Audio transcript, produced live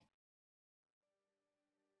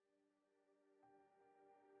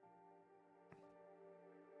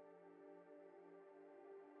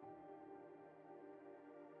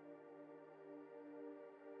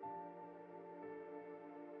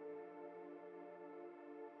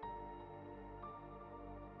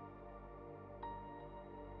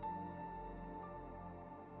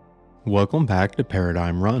Welcome back to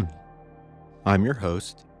Paradigm Run. I'm your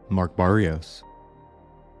host, Mark Barrios.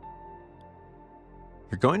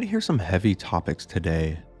 You're going to hear some heavy topics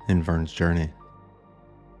today in Vern's journey.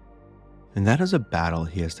 And that is a battle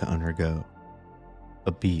he has to undergo.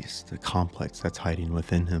 A beast, a complex that's hiding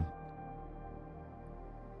within him.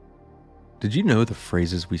 Did you know the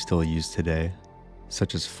phrases we still use today,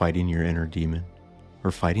 such as fighting your inner demon, or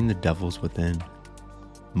fighting the devils within,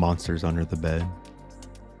 monsters under the bed,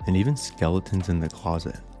 and even skeletons in the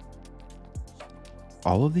closet?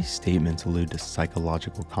 All of these statements allude to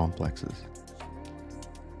psychological complexes.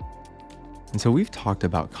 And so we've talked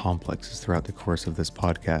about complexes throughout the course of this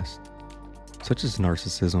podcast, such as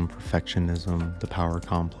narcissism, perfectionism, the power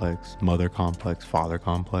complex, mother complex, father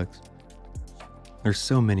complex. There's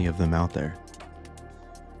so many of them out there.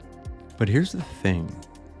 But here's the thing,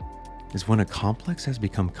 is when a complex has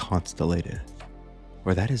become constellated,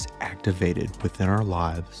 or that is activated within our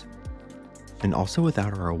lives, and also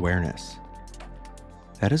without our awareness,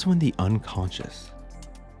 that is when the unconscious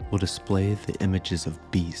will display the images of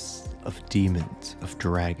beasts, of demons, of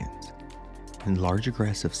dragons, and large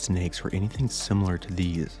aggressive snakes or anything similar to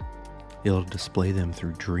these. It'll display them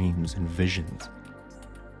through dreams and visions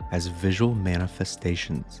as visual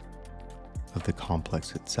manifestations of the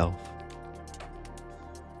complex itself.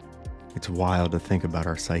 It's wild to think about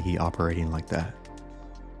our psyche operating like that.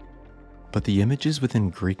 But the images within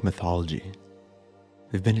Greek mythology,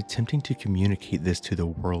 they've been attempting to communicate this to the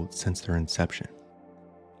world since their inception.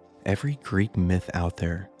 Every Greek myth out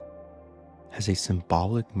there has a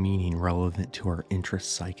symbolic meaning relevant to our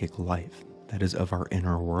intrapsychic life, that is of our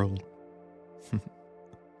inner world.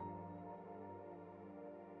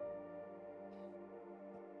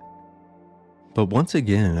 But once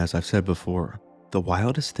again, as I've said before, the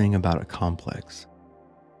wildest thing about a complex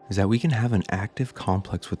is that we can have an active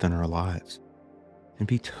complex within our lives and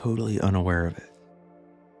be totally unaware of it.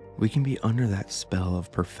 We can be under that spell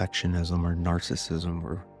of perfectionism or narcissism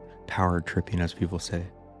or power tripping, as people say,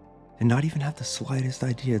 and not even have the slightest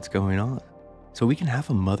idea it's going on. So we can have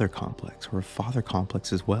a mother complex or a father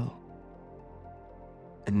complex as well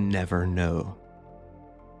and never know.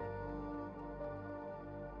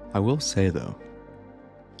 I will say though,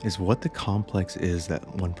 is what the complex is that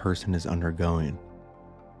one person is undergoing,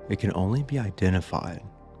 it can only be identified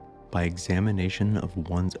by examination of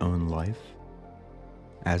one's own life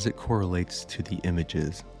as it correlates to the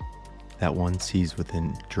images that one sees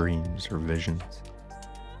within dreams or visions.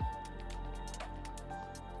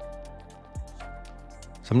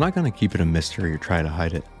 So I'm not going to keep it a mystery or try to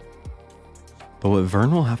hide it. But what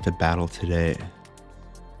Vern will have to battle today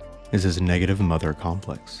is his negative mother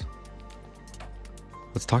complex.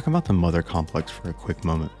 Let's talk about the mother complex for a quick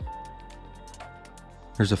moment.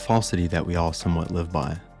 There's a falsity that we all somewhat live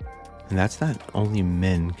by, and that's that only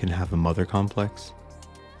men can have a mother complex,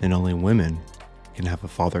 and only women can have a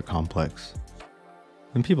father complex.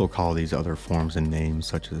 And people call these other forms and names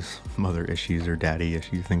such as mother issues or daddy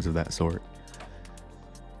issues, things of that sort.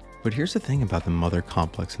 But here's the thing about the mother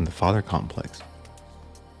complex and the father complex,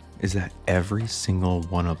 is that every single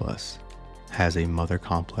one of us has a mother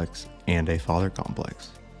complex and a father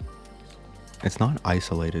complex. It's not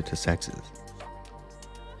isolated to sexes.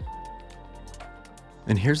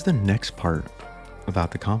 And here's the next part about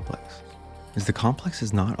the complex, is the complex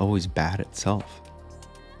is not always bad itself.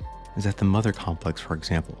 Is that the mother complex, for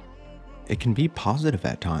example, it can be positive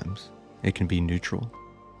at times, it can be neutral,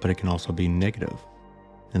 but it can also be negative,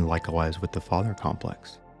 and likewise with the father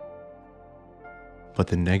complex. But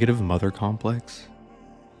the negative mother complex,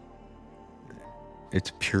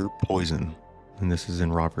 it's pure poison. And this is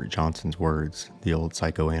in Robert Johnson's words, the old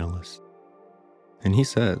psychoanalyst. And he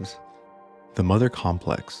says, the mother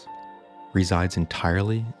complex resides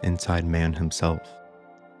entirely inside man himself.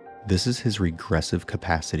 This is his regressive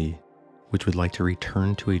capacity, which would like to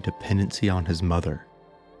return to a dependency on his mother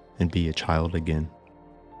and be a child again.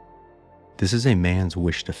 This is a man's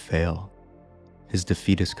wish to fail, his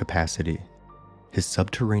defeatist capacity, his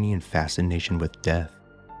subterranean fascination with death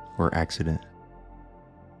or accident.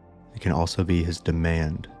 It can also be his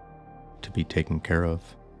demand to be taken care of.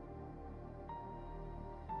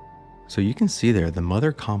 So you can see there, the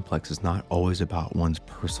mother complex is not always about one's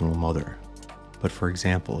personal mother. But for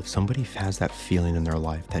example, if somebody has that feeling in their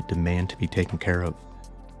life, that demand to be taken care of,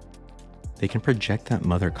 they can project that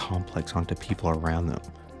mother complex onto people around them.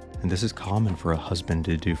 And this is common for a husband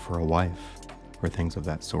to do for a wife, or things of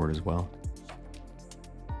that sort as well.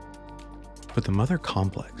 But the mother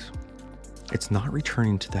complex, it's not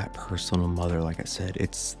returning to that personal mother, like I said,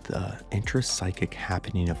 it's the intrapsychic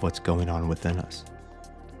happening of what's going on within us.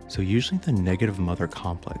 So usually the negative mother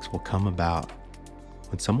complex will come about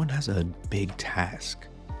When someone has a big task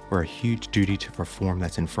or a huge duty to perform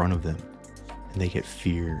that's in front of them, and they get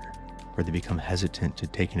fear or they become hesitant to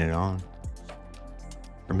taking it on,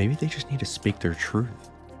 or maybe they just need to speak their truth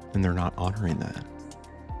and they're not honoring that.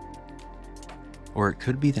 Or it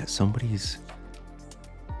could be that somebody's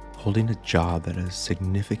holding a job that is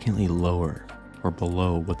significantly lower or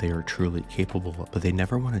below what they are truly capable of, but they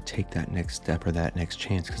never want to take that next step or that next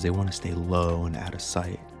chance because they want to stay low and out of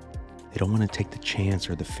sight. They don't want to take the chance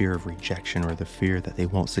or the fear of rejection or the fear that they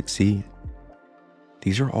won't succeed.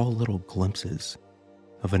 These are all little glimpses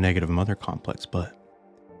of a negative mother complex, but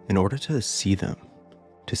in order to see them,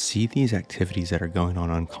 to see these activities that are going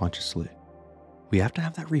on unconsciously, we have to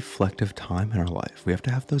have that reflective time in our life. We have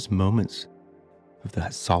to have those moments of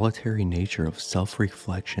that solitary nature of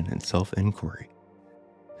self-reflection and self-inquiry.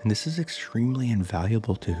 And this is extremely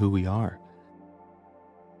invaluable to who we are.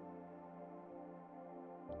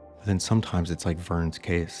 But then sometimes it's like Vern's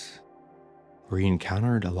case, where he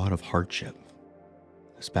encountered a lot of hardship.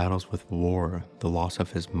 His battles with war, the loss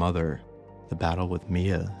of his mother, the battle with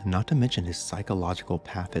Mia, and not to mention his psychological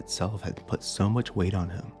path itself had put so much weight on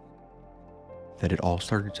him that it all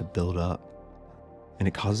started to build up. And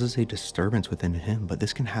it causes a disturbance within him, but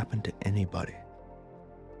this can happen to anybody.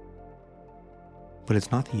 But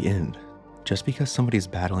it's not the end. Just because somebody's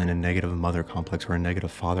battling a negative mother complex or a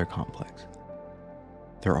negative father complex,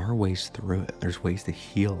 there are ways through it. There's ways to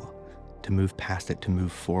heal, to move past it, to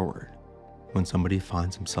move forward. When somebody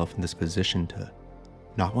finds himself in this position to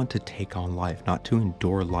not want to take on life, not to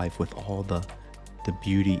endure life with all the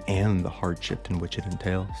beauty and the hardship in which it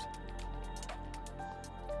entails.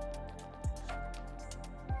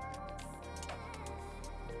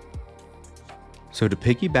 So to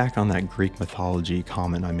piggyback on that Greek mythology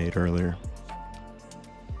comment I made earlier,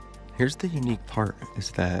 here's the unique part,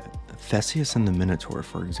 is that Theseus and the Minotaur,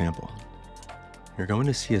 for example, you're going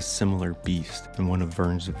to see a similar beast in one of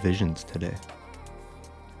Vern's visions today.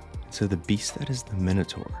 So the beast that is the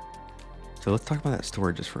Minotaur. So let's talk about that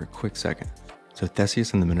story just for a quick second. So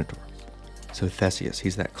Theseus and the Minotaur. So Theseus,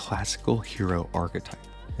 he's that classical hero archetype.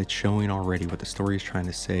 It's showing already what the story is trying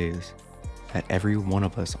to say is that every one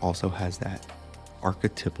of us also has that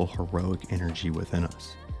archetypal heroic energy within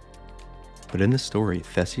us. But in the story,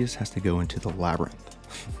 Theseus has to go into the labyrinth.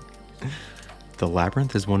 The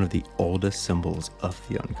labyrinth is one of the oldest symbols of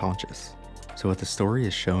the unconscious. So what the story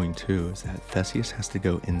is showing too is that Theseus has to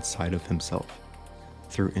go inside of himself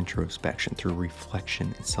through introspection, through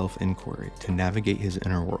reflection and self-inquiry to navigate his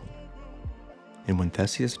inner world. And when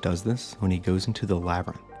Theseus does this, when he goes into the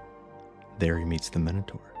labyrinth, there he meets the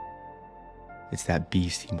Minotaur. It's that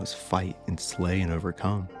beast he must fight and slay and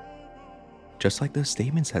overcome. Just like those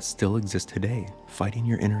statements that still exist today, fighting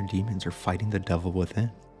your inner demons or fighting the devil within.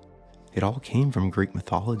 It all came from Greek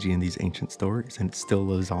mythology and these ancient stories, and it still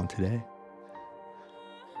lives on today.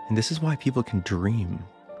 And this is why people can dream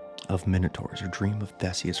of minotaurs or dream of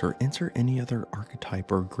Theseus or insert any other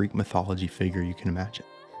archetype or Greek mythology figure you can imagine.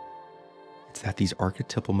 It's that these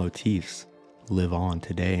archetypal motifs live on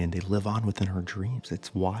today, and they live on within our dreams.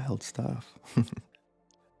 It's wild stuff.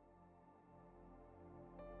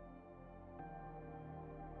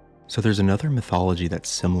 So there's another mythology that's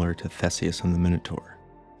similar to Theseus and the Minotaur,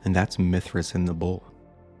 and that's Mithras and the bull.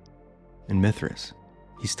 And Mithras,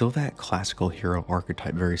 he's still that classical hero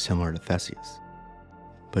archetype very similar to Theseus.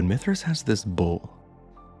 But Mithras has this bull.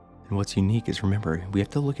 And what's unique is, remember, we have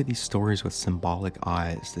to look at these stories with symbolic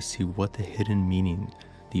eyes to see what the hidden meaning,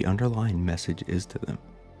 the underlying message is to them.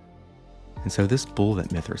 And so this bull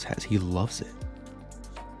that Mithras has, he loves it.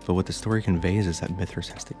 But what the story conveys is that Mithras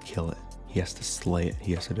has to kill it. He has to slay it.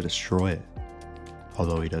 He has to destroy it,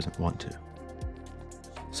 although he doesn't want to.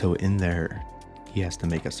 So in there, he has to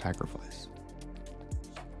make a sacrifice.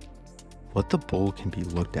 What the bull can be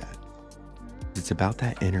looked at, it's about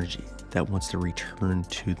that energy that wants to return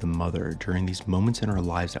to the mother during these moments in our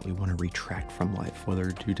lives that we want to retract from life, whether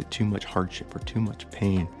due to too much hardship or too much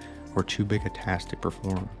pain or too big a task to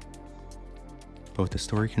perform. But what the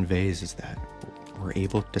story conveys is that we're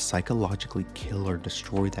able to psychologically kill or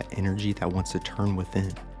destroy that energy that wants to turn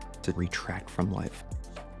within, to retract from life.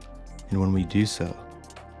 And when we do so,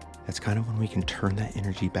 that's kind of when we can turn that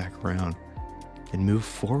energy back around and move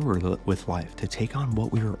forward with life to take on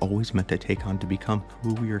what we were always meant to take on, to become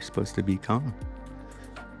who we are supposed to become.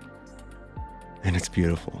 And it's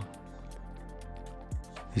beautiful.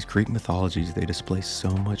 These Greek mythologies, they display so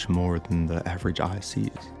much more than the average eye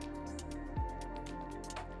sees.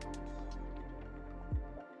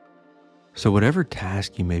 So whatever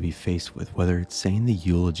task you may be faced with, whether it's saying the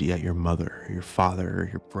eulogy at your mother or your father or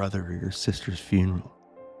your brother or your sister's funeral,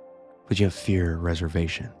 but you have fear or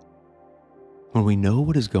reservation, When we know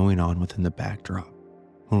what is going on within the backdrop,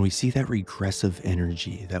 when we see that regressive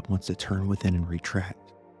energy that wants to turn within and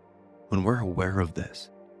retract, when we're aware of this,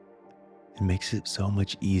 it makes it so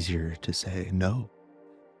much easier to say no.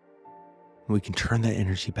 We can turn that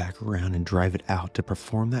energy back around and drive it out to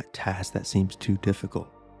perform that task that seems too difficult.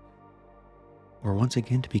 Or once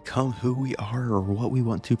again, to become who we are or what we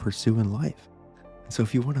want to pursue in life. And so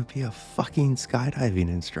if you want to be a fucking skydiving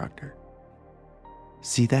instructor,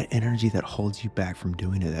 see that energy that holds you back from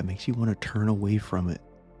doing it, that makes you want to turn away from it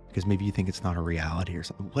because maybe you think it's not a reality or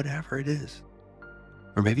something, whatever it is.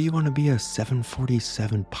 Or maybe you want to be a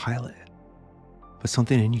 747 pilot, but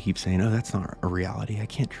something in you keeps saying, oh, that's not a reality. I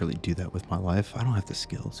can't truly do that with my life. I don't have the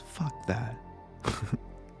skills. Fuck that.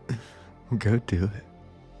 Go do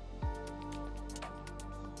it.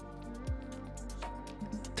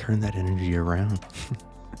 Turn that energy around.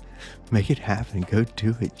 Make it happen. Go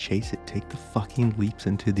do it. Chase it. Take the fucking leaps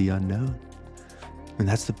into the unknown. And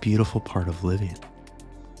that's the beautiful part of living.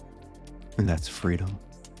 And that's freedom.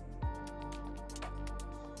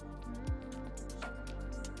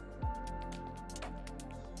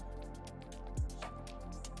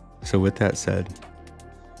 So with that said,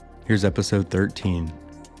 here's episode 13,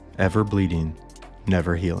 Ever Bleeding,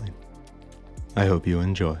 Never Healing. I hope you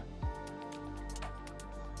enjoy.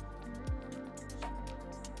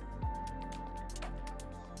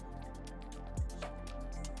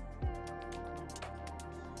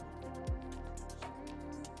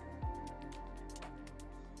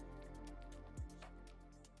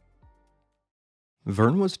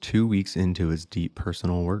 Vern was 2 weeks into his deep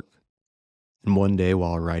personal work, and one day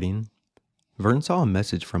while writing, Vern saw a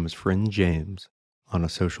message from his friend James on a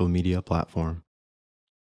social media platform.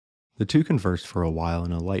 The two conversed for a while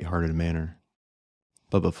in a lighthearted manner,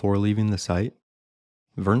 but before leaving the site,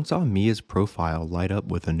 Vern saw Mia's profile light up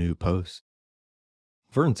with a new post.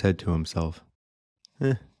 Vern said to himself,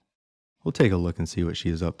 we'll take a look and see what she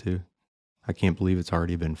is up to. I can't believe it's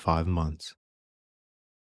already been 5 months.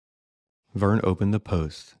 Vern opened the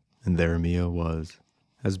post, and there Mia was,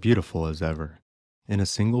 as beautiful as ever, in a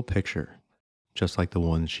single picture, just like the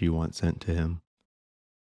one she once sent to him.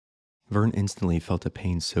 Vern instantly felt a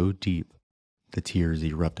pain so deep, the tears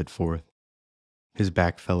erupted forth. His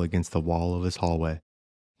back fell against the wall of his hallway,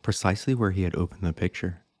 precisely where he had opened the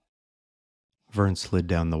picture. Vern slid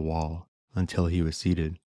down the wall until he was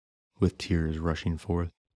seated, with tears rushing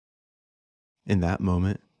forth. In that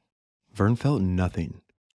moment, Vern felt nothing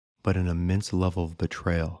but an immense level of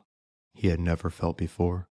betrayal he had never felt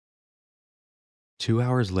before. 2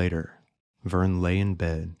 hours later, Vern lay in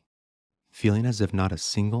bed, feeling as if not a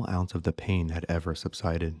single ounce of the pain had ever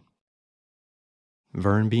subsided.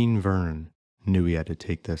 Vern, being Vern, knew he had to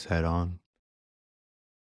take this head on.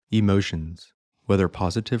 Emotions, whether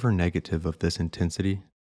positive or negative of this intensity,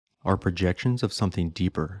 are projections of something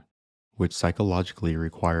deeper, which psychologically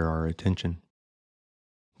require our attention.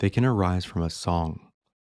 They can arise from a song,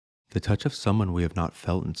 the touch of someone we have not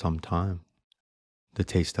felt in some time, the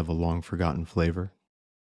taste of a long-forgotten flavor,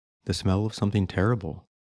 the smell of something terrible,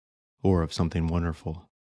 or of something wonderful,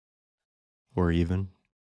 or even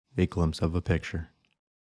a glimpse of a picture.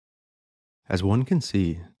 As one can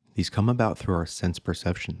see, these come about through our sense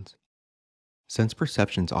perceptions. Sense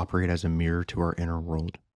perceptions operate as a mirror to our inner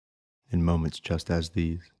world, in moments just as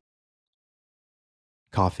these.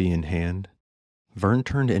 Coffee in hand, Vern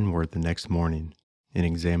turned inward the next morning and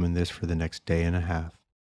examined this for the next day and a half.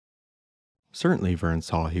 Certainly, Vern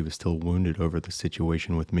saw he was still wounded over the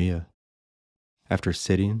situation with Mia. After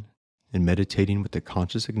sitting and meditating with the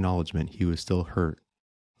conscious acknowledgement he was still hurt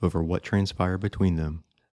over what transpired between them,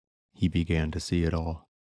 he began to see it all.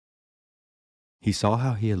 He saw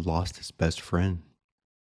how he had lost his best friend.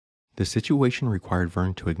 The situation required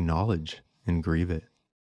Vern to acknowledge and grieve it.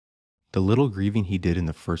 The little grieving he did in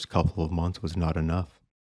the first couple of months was not enough.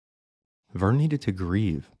 Vern needed to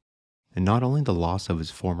grieve, and not only the loss of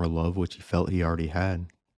his former love, which he felt he already had,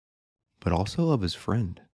 but also of his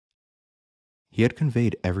friend. He had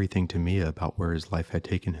conveyed everything to Mia about where his life had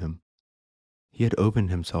taken him. He had opened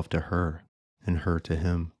himself to her, and her to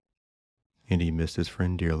him, and he missed his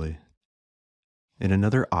friend dearly. In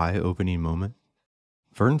another eye-opening moment,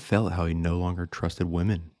 Vern felt how he no longer trusted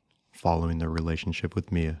women following their relationship with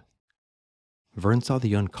Mia. Vern saw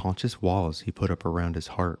the unconscious walls he put up around his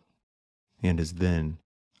heart, and his then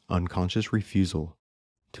unconscious refusal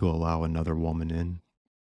to allow another woman in.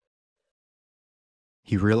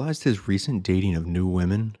 He realized his recent dating of new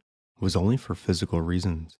women was only for physical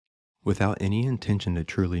reasons, without any intention to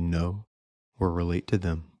truly know or relate to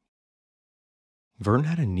them. Vern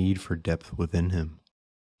had a need for depth within him.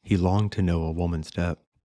 He longed to know a woman's depth.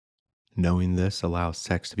 Knowing this allows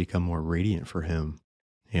sex to become more radiant for him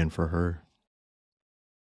and for her.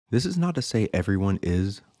 This is not to say everyone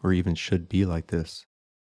is or even should be like this,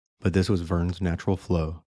 but this was Vern's natural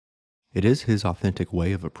flow. It is his authentic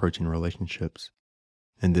way of approaching relationships.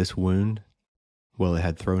 And this wound, well, it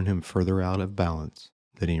had thrown him further out of balance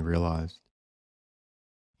than he realized.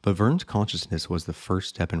 But Vern's consciousness was the first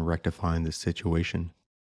step in rectifying this situation.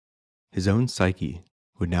 His own psyche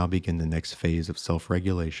would now begin the next phase of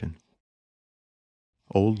self-regulation.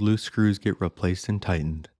 Old loose screws get replaced and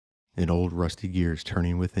tightened, and old rusty gears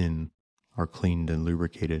turning within are cleaned and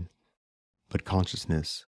lubricated. But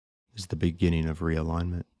consciousness is the beginning of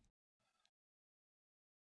realignment.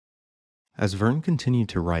 As Vern continued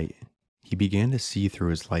to write, he began to see through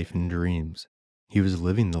his life in dreams. He was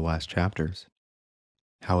living the last chapters.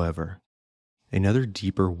 However, another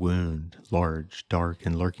deeper wound, large, dark,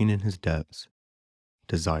 and lurking in his depths,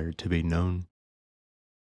 desired to be known.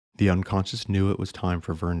 The unconscious knew it was time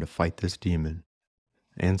for Vern to fight this demon,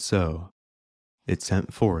 and so it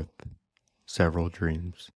sent forth several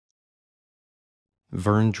dreams.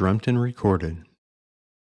 Vern dreamt and recorded.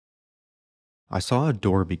 I saw a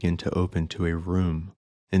door begin to open to a room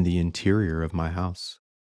in the interior of my house.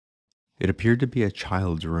 It appeared to be a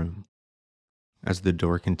child's room. As the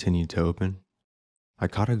door continued to open, I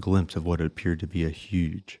caught a glimpse of what appeared to be a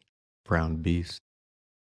huge brown beast.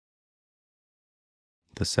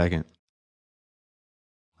 The second,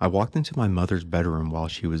 I walked into my mother's bedroom while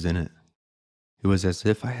she was in it. It was as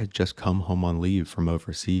if I had just come home on leave from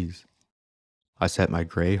overseas. I set my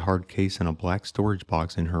gray hard case in a black storage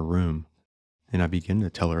box in her room, and I began to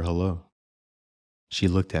tell her hello. She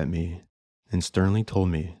looked at me and sternly told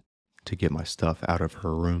me to get my stuff out of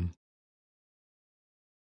her room.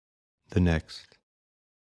 The next,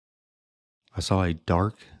 I saw a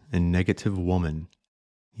dark and negative woman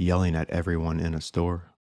yelling at everyone in a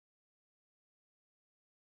store.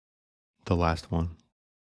 The last one,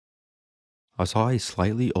 I saw a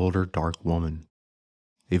slightly older dark woman.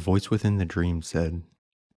 A voice within the dream said,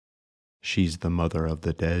 "She's the mother of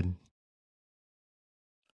the dead."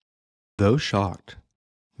 Though shocked,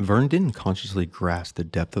 Vern didn't consciously grasp the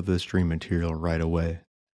depth of this dream material right away.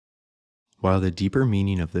 While the deeper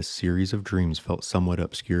meaning of this series of dreams felt somewhat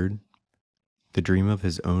obscured, the dream of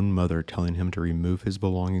his own mother telling him to remove his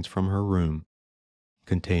belongings from her room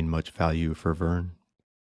contained much value for Vern.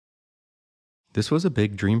 This was a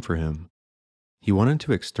big dream for him. He wanted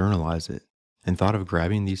to externalize it and thought of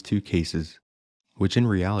grabbing these two cases, which in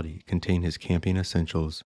reality contain his camping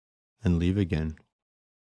essentials, and leave again.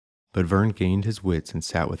 But Vern gained his wits and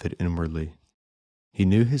sat with it inwardly. He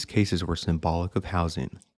knew his cases were symbolic of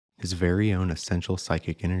housing his very own essential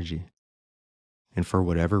psychic energy, and for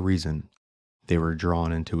whatever reason, they were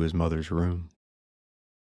drawn into his mother's room.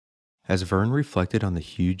 As Vern reflected on the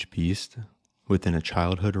huge beast within a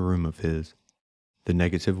childhood room of his, the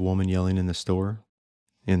negative woman yelling in the store,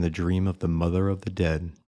 and the dream of the mother of the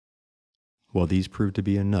dead, well, these proved to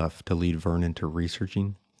be enough to lead Vern into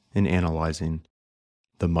researching and analyzing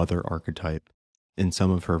the mother archetype in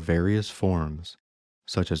some of her various forms,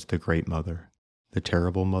 such as the Great Mother, the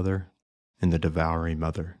Terrible Mother, and the Devouring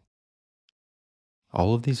Mother.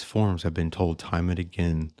 All of these forms have been told time and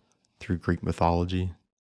again through Greek mythology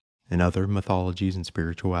and other mythologies and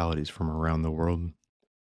spiritualities from around the world.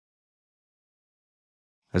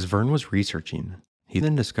 As Vern was researching, he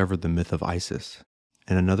then discovered the myth of Isis,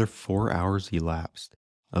 and another 4 hours elapsed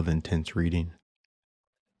of intense reading.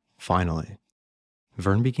 Finally,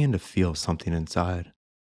 Vern began to feel something inside.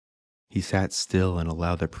 He sat still and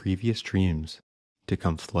allowed the previous dreams to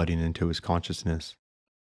come flooding into his consciousness.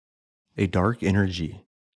 A dark energy,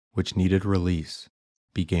 which needed release,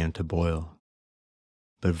 began to boil,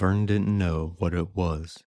 but Vern didn't know what it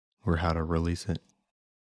was or how to release it.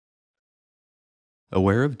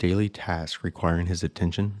 Aware of daily tasks requiring his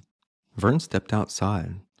attention, Vern stepped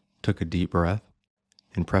outside, took a deep breath,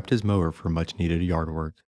 and prepped his mower for much-needed yard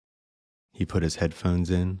work. He put his headphones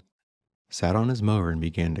in, sat on his mower, and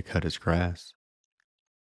began to cut his grass.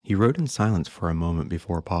 He rode in silence for a moment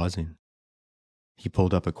before pausing. He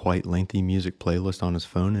pulled up a quite lengthy music playlist on his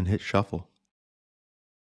phone and hit shuffle.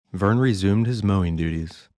 Vern resumed his mowing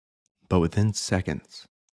duties, but within seconds,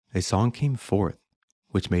 a song came forth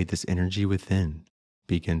which made this energy within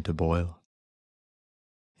begin to boil.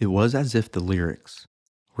 It was as if the lyrics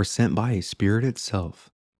were sent by a spirit itself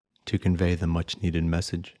to convey the much-needed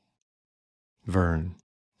message. Vern,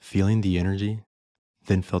 feeling the energy,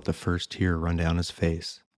 then felt the first tear run down his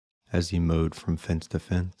face as he mowed from fence to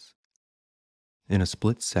fence. In a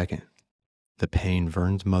split second, the pain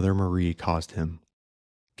Vern's mother Marie caused him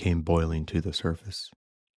came boiling to the surface.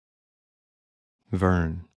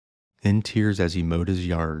 Vern, in tears as he mowed his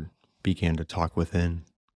yard, began to talk within.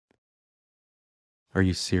 Are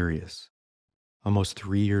you serious? Almost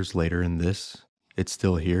 3 years later in this, it's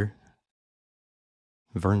still here?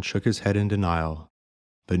 Vern shook his head in denial,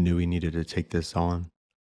 but knew he needed to take this on.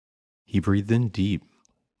 He breathed in deep,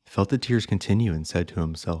 felt the tears continue, and said to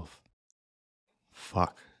himself,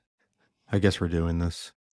 "Fuck, I guess we're doing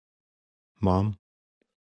this. Mom,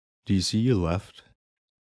 do you see you left?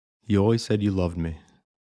 You always said you loved me.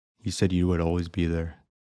 You said you would always be there.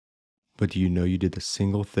 But do you know you did the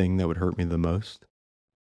single thing that would hurt me the most?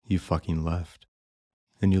 You fucking left.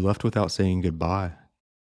 And you left without saying goodbye,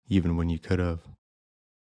 even when you could have.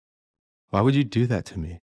 Why would you do that to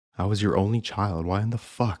me? I was your only child. Why in the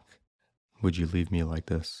fuck would you leave me like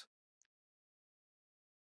this?"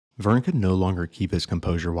 Vern could no longer keep his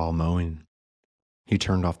composure while mowing. He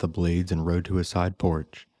turned off the blades and rode to his side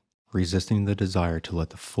porch, resisting the desire to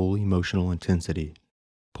let the full emotional intensity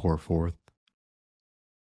pour forth.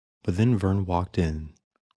 But then Vern walked in,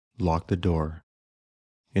 locked the door,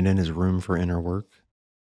 and in his room for inner work,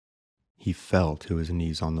 he fell to his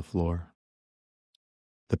knees on the floor.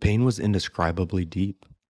 The pain was indescribably deep,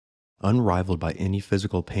 unrivaled by any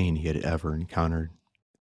physical pain he had ever encountered.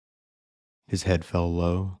 His head fell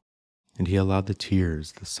low, and he allowed the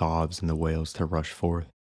tears, the sobs, and the wails to rush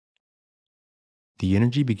forth. The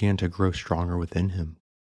energy began to grow stronger within him.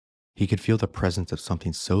 He could feel the presence of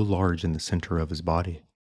something so large in the center of his body.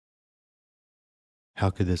 How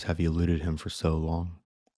could this have eluded him for so long?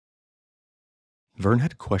 Vern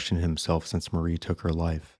had questioned himself since Marie took her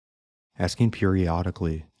life, asking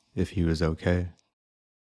periodically if he was okay.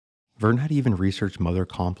 Vern had even researched mother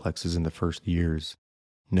complexes in the first years,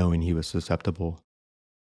 knowing he was susceptible,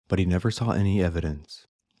 but he never saw any evidence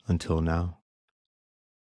until now.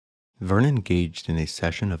 Vern engaged in a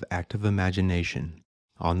session of active imagination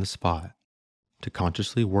on the spot to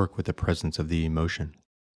consciously work with the presence of the emotion.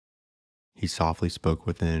 He softly spoke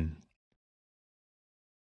within.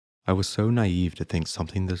 I was so naive to think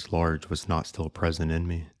something this large was not still present in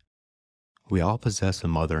me. We all possess a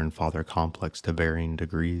mother and father complex to varying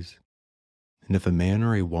degrees, and if a man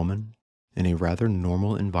or a woman in a rather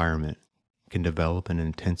normal environment can develop an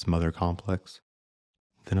intense mother complex,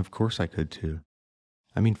 then of course I could too.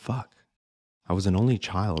 I mean, fuck. I was an only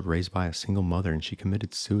child raised by a single mother and she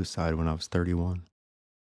committed suicide when I was 31.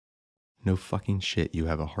 No fucking shit you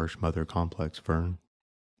have a harsh mother complex, Vern.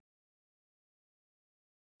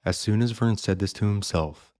 As soon as Vern said this to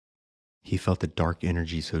himself, he felt the dark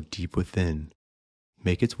energy so deep within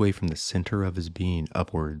make its way from the center of his being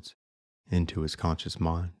upwards into his conscious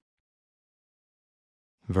mind.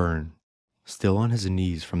 Vern, still on his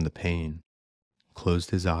knees from the pain,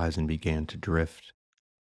 closed his eyes and began to drift.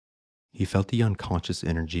 He felt the unconscious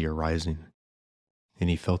energy arising, and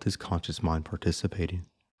he felt his conscious mind participating.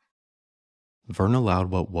 Vern allowed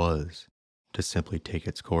what was to simply take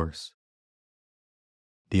its course.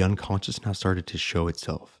 The unconscious now started to show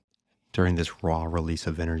itself during this raw release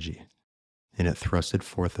of energy, and it thrusted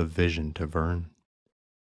forth a vision to Vern.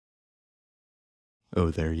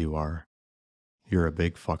 Oh, there you are. You're a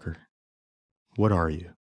big fucker. What are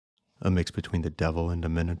you? A mix between the devil and a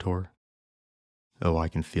minotaur? Oh, I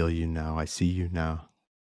can feel you now. I see you now.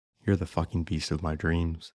 You're the fucking beast of my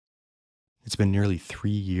dreams. It's been nearly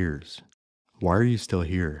 3 years. Why are you still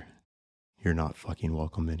here? You're not fucking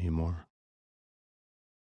welcome anymore.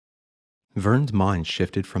 Vern's mind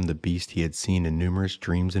shifted from the beast he had seen in numerous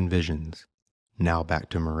dreams and visions, now back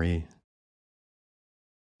to Marie.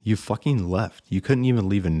 You fucking left. You couldn't even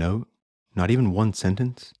leave a note? Not even one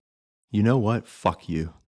sentence? You know what? Fuck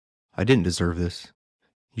you. I didn't deserve this.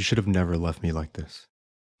 You should have never left me like this.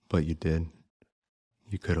 But you did.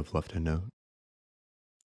 You could have left a note.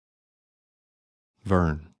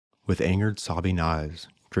 Vern, with angered, sobbing eyes,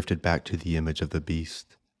 drifted back to the image of the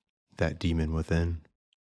beast, that demon within.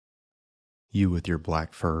 You with your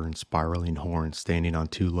black fur and spiraling horns standing on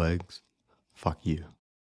 2 legs. Fuck you.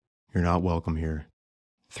 You're not welcome here.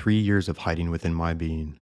 3 years of hiding within my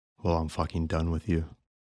being. Well, I'm fucking done with you.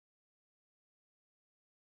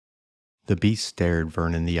 The beast stared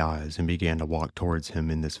Vern in the eyes and began to walk towards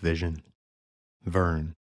him in this vision.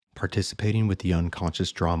 Vern, participating with the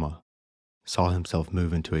unconscious drama, saw himself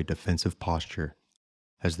move into a defensive posture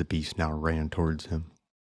as the beast now ran towards him.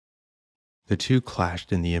 The two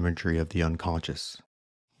clashed in the imagery of the unconscious,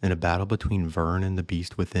 and a battle between Vern and the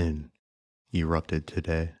beast within erupted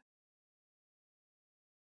today.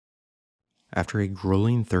 After a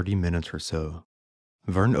grueling 30 minutes or so,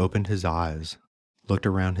 Vern opened his eyes, looked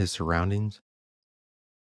around his surroundings,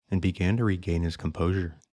 and began to regain his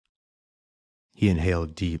composure. He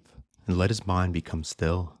inhaled deep and let his mind become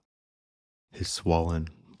still. His swollen,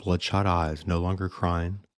 bloodshot eyes no longer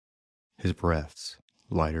crying, his breaths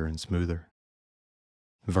lighter and smoother.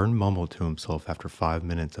 Vern mumbled to himself after 5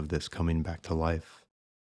 minutes of this coming back to life.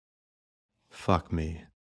 Fuck me,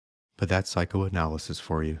 but that's psychoanalysis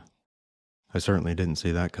for you. I certainly didn't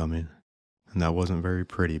see that coming, and that wasn't very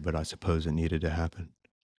pretty, but I suppose it needed to happen.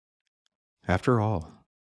 After all,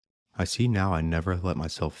 I see now I never let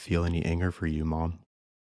myself feel any anger for you, Mom.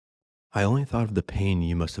 I only thought of the pain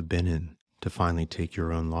you must have been in to finally take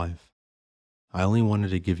your own life. I only wanted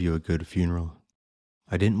to give you a good funeral.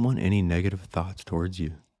 I didn't want any negative thoughts towards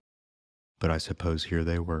you. But I suppose here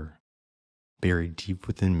they were, buried deep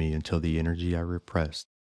within me until the energy I repressed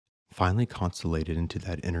finally constellated into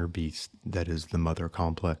that inner beast that is the mother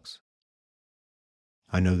complex.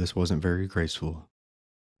 I know this wasn't very graceful,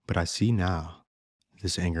 but I see now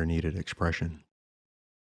this anger needed expression.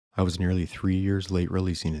 I was nearly 3 years late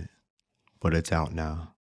releasing it, but it's out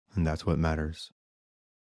now, and that's what matters.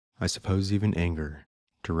 I suppose even anger,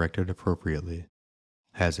 directed appropriately,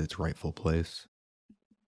 has its rightful place.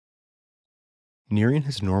 Nearing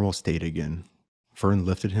his normal state again, Vern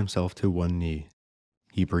lifted himself to one knee.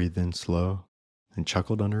 He breathed in slow and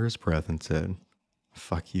chuckled under his breath and said,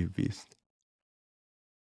 "Fuck you, beast."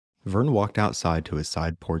 Vern walked outside to his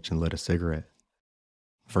side porch and lit a cigarette.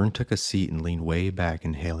 Vern took a seat and leaned way back,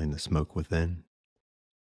 inhaling the smoke within.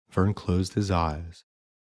 Vern closed his eyes,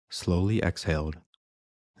 slowly exhaled,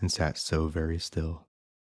 and sat so very still.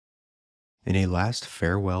 In a last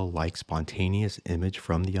farewell-like spontaneous image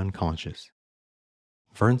from the unconscious,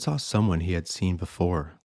 Vern saw someone he had seen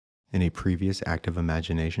before in a previous active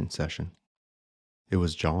imagination session. It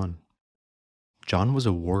was John. John was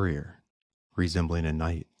a warrior, resembling a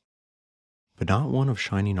knight, but not one of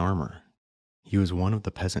shining armor. He was one of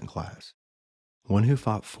the peasant class, one who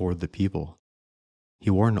fought for the people. He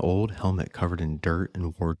wore an old helmet covered in dirt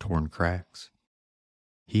and war-torn cracks.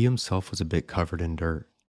 He himself was a bit covered in dirt,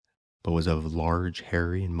 but was of large,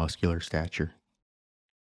 hairy, and muscular stature.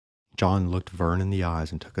 John looked Vern in the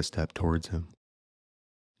eyes and took a step towards him.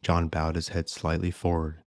 John bowed his head slightly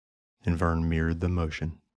forward, and Vern mirrored the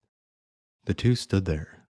motion. The two stood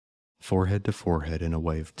there, forehead to forehead, in a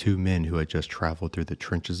way of two men who had just traveled through the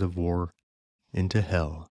trenches of war, into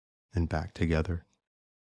hell, and back together.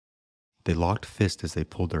 They locked fists as they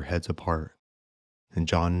pulled their heads apart, and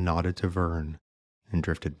John nodded to Vern and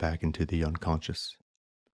drifted back into the unconscious.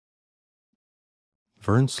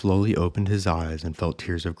 Vern slowly opened his eyes and felt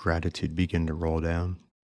tears of gratitude begin to roll down.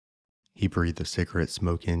 He breathed the cigarette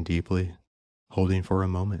smoke in deeply, holding for a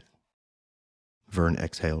moment. Vern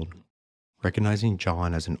exhaled, recognizing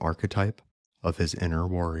John as an archetype of his inner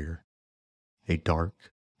warrior, a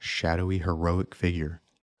dark, shadowy, heroic figure,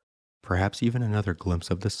 perhaps even another glimpse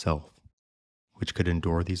of the self, which could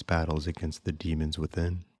endure these battles against the demons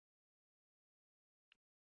within.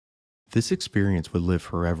 This experience would live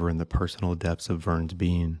forever in the personal depths of Vern's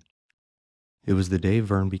being. It was the day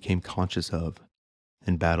Vern became conscious of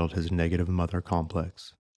and battled his negative mother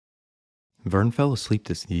complex. Vern fell asleep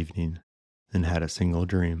this evening and had a single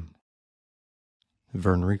dream.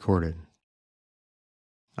 Vern recorded,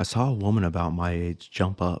 "I saw a woman about my age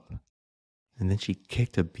jump up, and then she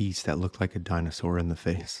kicked a beast that looked like a dinosaur in the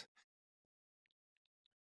face."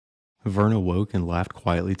 Vern awoke and laughed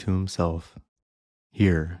quietly to himself.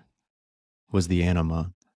 Here was the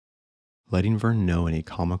anima, letting Vern know in a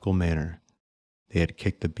comical manner they had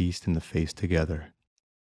kicked the beast in the face together.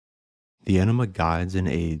 The anima guides and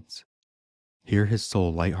aids. Here his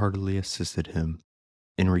soul lightheartedly assisted him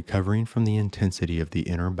in recovering from the intensity of the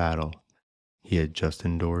inner battle he had just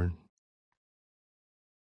endured.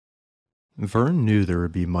 Vern knew there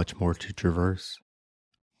would be much more to traverse.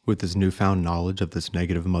 With his newfound knowledge of this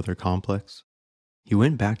negative mother complex, he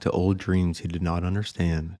went back to old dreams he did not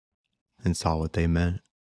understand and saw what they meant.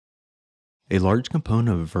 A large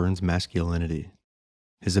component of Vern's masculinity,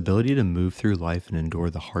 his ability to move through life and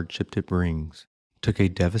endure the hardship it brings, took a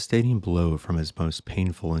devastating blow from his most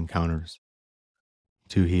painful encounters.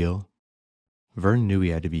 To heal, Vern knew he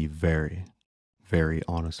had to be very, very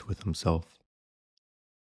honest with himself.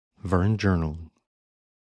 Vern journaled,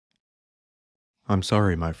 "I'm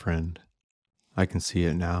sorry, my friend. I can see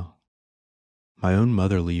it now. My own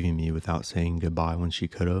mother leaving me without saying goodbye when she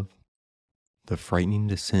could have. The frightening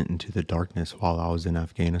descent into the darkness while I was in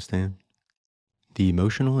Afghanistan. The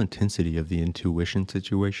emotional intensity of the intuition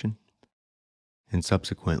situation. And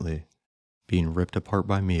subsequently, being ripped apart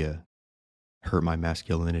by Mia hurt my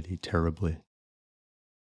masculinity terribly.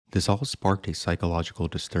 This all sparked a psychological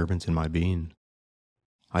disturbance in my being.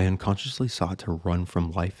 I unconsciously sought to run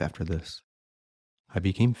from life after this. I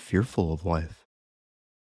became fearful of life.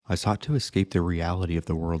 I sought to escape the reality of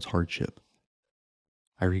the world's hardship.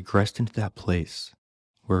 I regressed into that place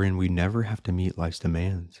wherein we never have to meet life's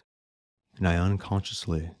demands, and I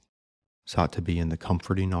unconsciously sought to be in the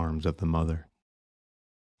comforting arms of the mother.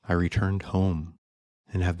 I returned home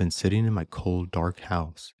and have been sitting in my cold, dark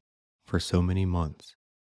house for so many months,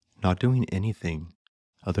 not doing anything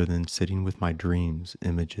other than sitting with my dreams,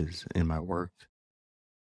 images, and my work.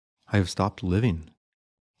 I have stopped living.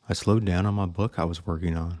 I slowed down on my book I was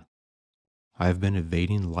working on. I have been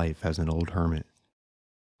evading life as an old hermit,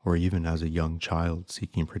 or even as a young child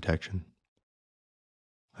seeking protection.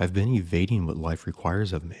 I've been evading what life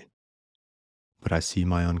requires of me, but I see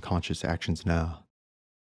my unconscious actions now.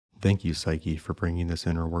 Thank you, Psyche, for bringing this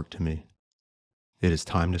inner work to me. It is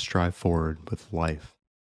time to strive forward with life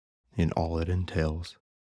in all it entails.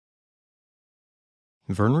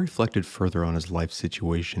 Vern reflected further on his life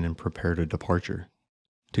situation and prepared a departure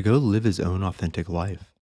to go live his own authentic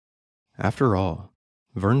life. After all,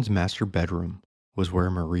 Vern's master bedroom was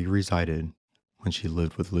where Marie resided when she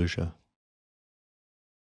lived with Lucia.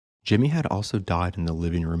 Jimmy had also died in the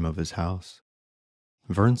living room of his house.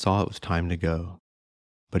 Vern saw it was time to go,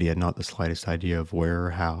 but he had not the slightest idea of where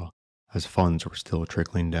or how, as funds were still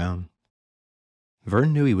trickling down.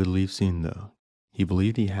 Vern knew he would leave soon, though. He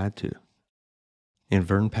believed he had to. And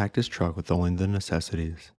Vern packed his truck with only the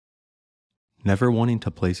necessities. Never wanting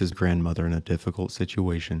to place his grandmother in a difficult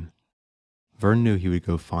situation, Vern knew he would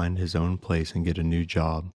go find his own place and get a new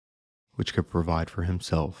job, which could provide for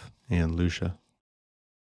himself and Lucia.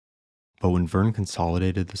 But when Vern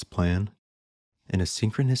consolidated this plan, in a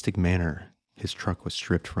synchronistic manner, his truck was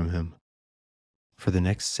stripped from him. For the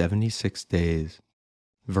next 76 days,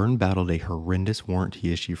 Vern battled a horrendous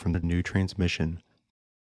warranty issue from the new transmission.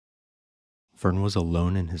 Vern was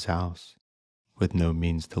alone in his house, with no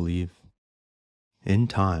means to leave. In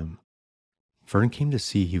time, Vern came to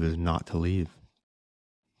see he was not to leave.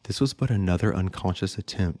 This was but another unconscious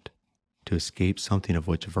attempt to escape something of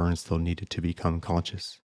which Vern still needed to become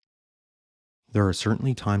conscious. There are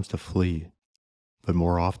certainly times to flee, but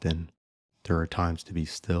more often, there are times to be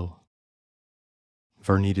still.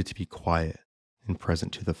 Vern needed to be quiet and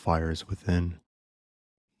present to the fires within.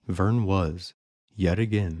 Vern was, yet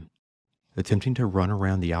again, attempting to run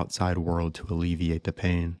around the outside world to alleviate the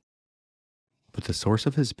pain. But the source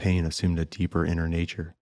of his pain assumed a deeper inner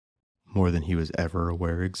nature, more than he was ever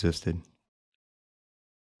aware existed.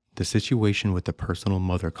 The situation with the personal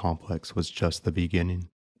mother complex was just the beginning.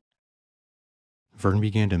 Vern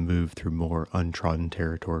began to move through more untrodden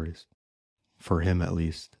territories, for him at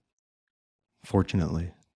least.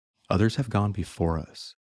 Fortunately, others have gone before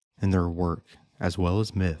us, and their work, as well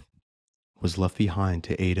as myth, was left behind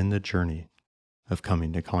to aid in the journey of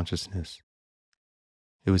coming to consciousness.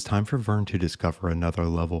 It was time for Vern to discover another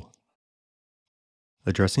level.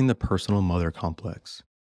 Addressing the personal mother complex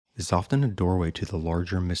is often a doorway to the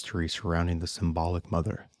larger mystery surrounding the symbolic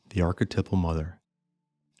mother, the archetypal mother,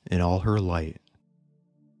 in all her light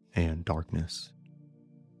and darkness.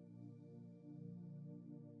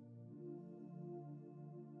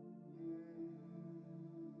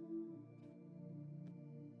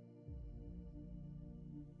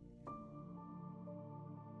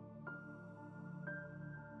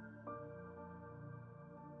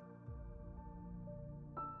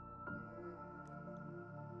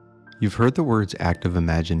 You've heard the words active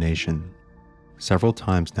imagination several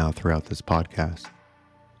times now throughout this podcast.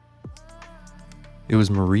 It was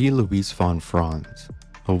Marie-Louise von Franz,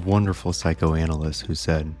 a wonderful psychoanalyst, who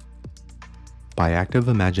said, "By active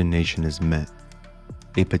imagination is meant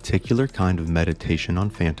a particular kind of meditation on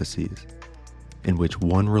fantasies in which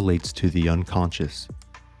one relates to the unconscious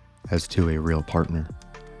as to a real partner.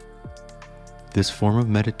 This form of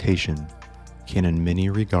meditation can in many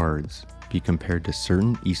regards be compared to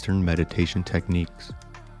certain Eastern meditation techniques,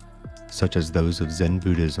 such as those of Zen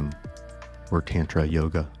Buddhism or Tantra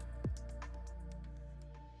Yoga."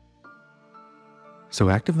 So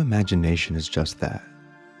active imagination is just that.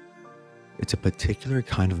 It's a particular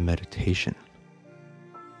kind of meditation,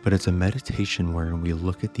 but it's a meditation wherein we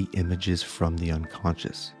look at the images from the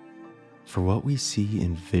unconscious for what we see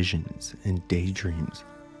in visions and daydreams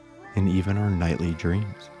and even our nightly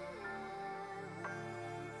dreams.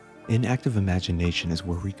 Inactive imagination is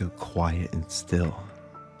where we go quiet and still.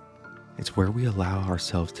 It's where we allow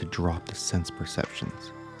ourselves to drop the sense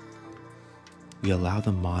perceptions. We allow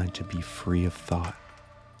the mind to be free of thought.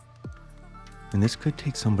 And this could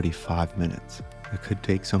take somebody 5 minutes. It could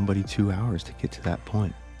take somebody 2 hours to get to that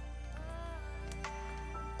point.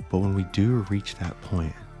 But when we do reach that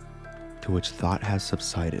point to which thought has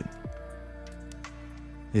subsided,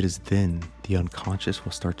 it is then the unconscious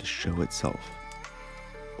will start to show itself.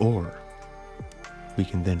 Or we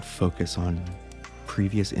can then focus on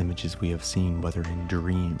previous images we have seen, whether in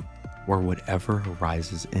dream or whatever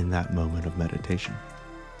arises in that moment of meditation.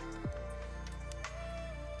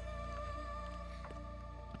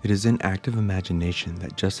 It is in active imagination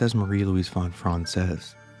that, just as Marie-Louise von Franz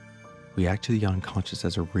says, we act to the unconscious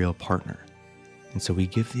as a real partner. And so we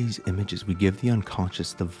give these images, we give the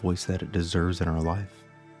unconscious the voice that it deserves in our life.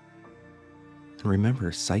 And remember,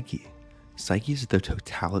 psyche is the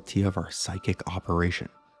totality of our psychic operation.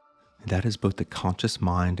 And that is both the conscious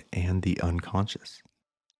mind and the unconscious.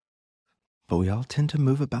 But we all tend to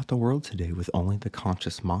move about the world today with only the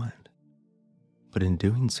conscious mind. But in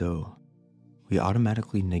doing so, we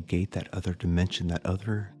automatically negate that other dimension, that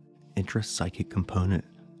other intra-psychic component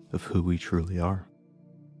of who we truly are.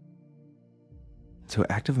 So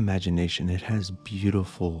active imagination, it has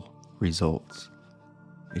beautiful results.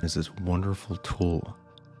 It is this wonderful tool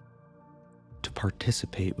to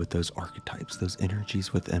participate with those archetypes, those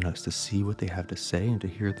energies within us, to see what they have to say and to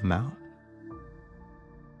hear them out.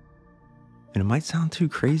 And it might sound too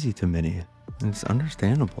crazy to many, and it's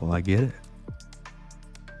understandable, I get it.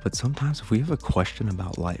 But sometimes if we have a question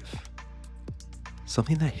about life,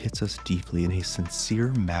 something that hits us deeply in a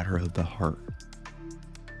sincere matter of the heart,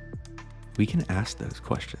 we can ask those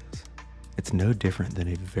questions. It's no different than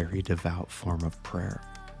a very devout form of prayer.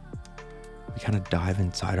 We kind of dive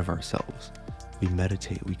inside of ourselves. We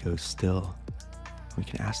meditate, we go still. We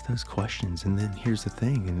can ask those questions. And then here's the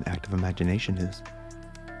thing in active imagination is,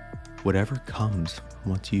 whatever comes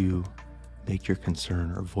once you make your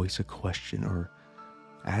concern or voice a question or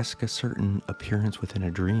ask a certain appearance within a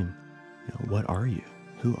dream, what are you?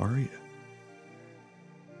 Who are you?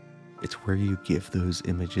 It's where you give those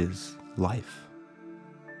images life.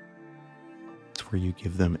 It's where you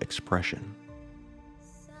give them expression.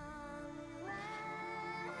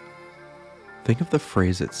 Think of the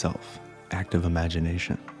phrase itself, active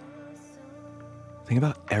imagination. Think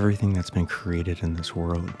about everything that's been created in this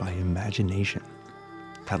world by imagination,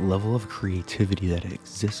 that level of creativity that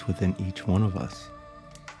exists within each one of us.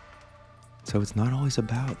 So it's not always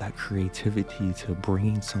about that creativity to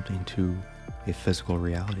bringing something to a physical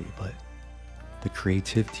reality, but the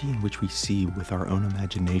creativity in which we see with our own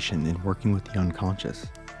imagination and working with the unconscious.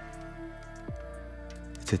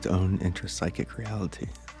 It's its own intrapsychic reality.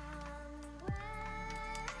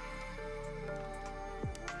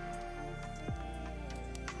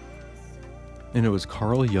 And it was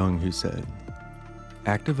Carl Jung who said,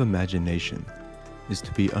 active imagination is to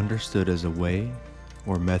be understood as a way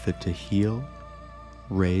or method to heal,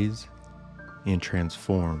 raise, and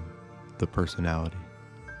transform the personality.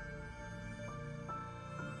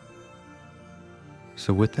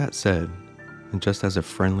 So with that said, and just as a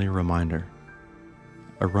friendly reminder,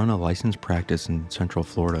 I run a licensed practice in Central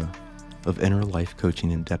Florida of inner life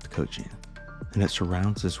coaching and depth coaching, and it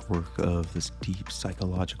surrounds this work of this deep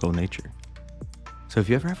psychological nature. So if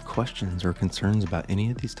you ever have questions or concerns about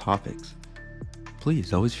any of these topics,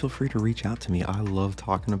 please always feel free to reach out to me. I love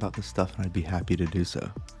talking about this stuff and I'd be happy to do so.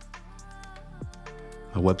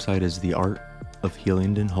 My website is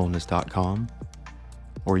theartofhealingandwholeness.com,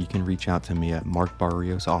 or you can reach out to me at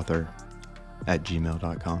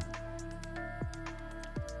markbarriosauthor@gmail.com.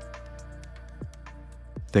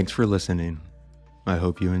 Thanks for listening. I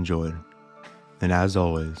hope you enjoyed. And as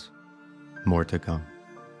always, more to come.